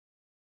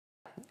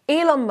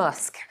Elon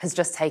Musk has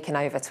just taken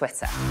over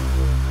Twitter.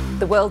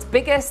 The world's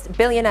biggest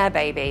billionaire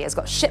baby has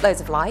got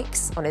shitloads of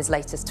likes on his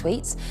latest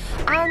tweets,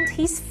 and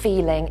he's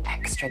feeling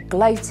extra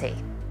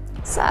gloaty.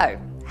 So,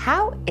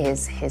 how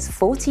is his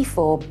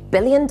 $44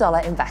 billion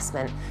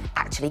investment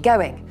actually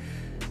going?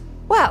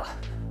 Well,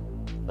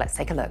 let's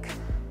take a look.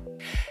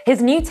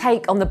 His new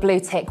take on the blue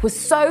tick was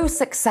so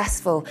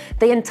successful,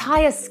 the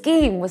entire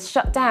scheme was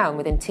shut down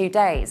within 2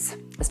 days,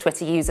 as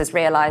Twitter users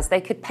realised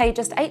they could pay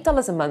just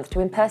 $8 a month to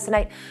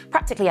impersonate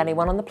practically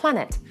anyone on the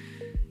planet,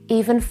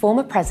 even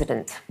former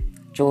President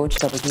George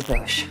W.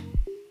 Bush.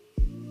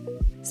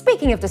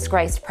 Speaking of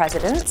disgraced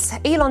presidents,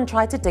 Elon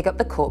tried to dig up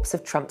the corpse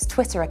of Trump's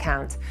Twitter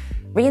account,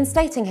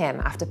 reinstating him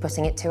after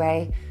putting it to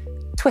a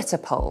Twitter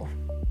poll.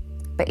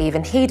 But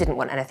even he didn't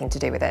want anything to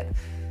do with it.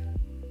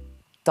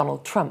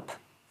 Donald Trump.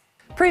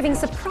 Proving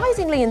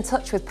surprisingly in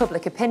touch with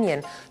public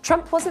opinion,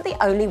 Trump wasn't the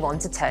only one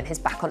to turn his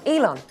back on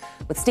Elon,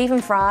 with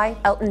Stephen Fry,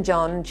 Elton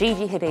John,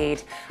 Gigi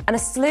Hadid, and a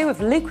slew of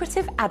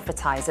lucrative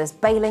advertisers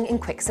bailing in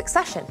quick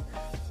succession.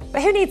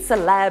 But who needs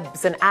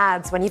celebs and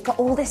ads when you've got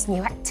all this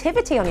new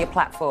activity on your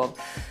platform?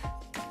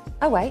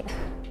 Oh wait,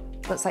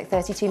 looks like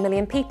 32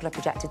 million people are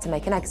projected to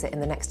make an exit in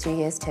the next 2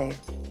 years too.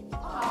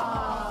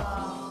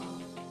 Aww.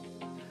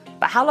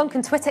 But how long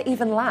can Twitter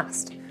even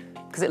last?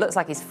 Because it looks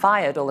like he's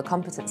fired all the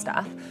competent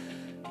staff.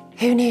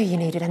 Who knew you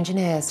needed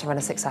engineers to run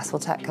a successful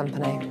tech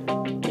company?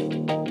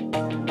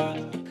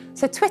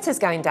 So Twitter's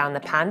going down the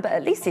pan, but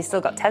at least he's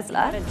still got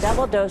Tesla. A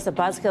double dose of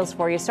buzzkills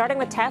for you, starting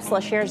with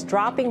Tesla shares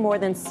dropping more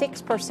than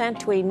 6%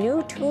 to a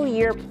new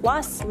 2-year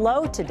plus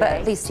low today. But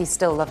at least he's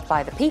still loved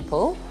by the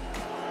people.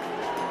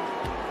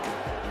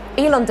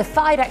 Elon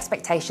defied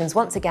expectations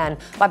once again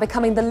by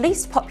becoming the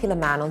least popular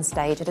man on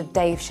stage at a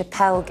Dave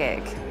Chappelle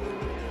gig.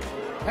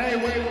 Hey,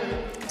 wait.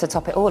 To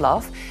top it all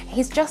off,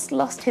 he's just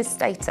lost his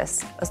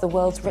status as the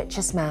world's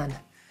richest man.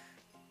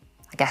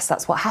 I guess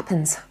that's what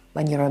happens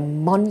when you're a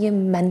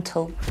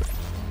monumental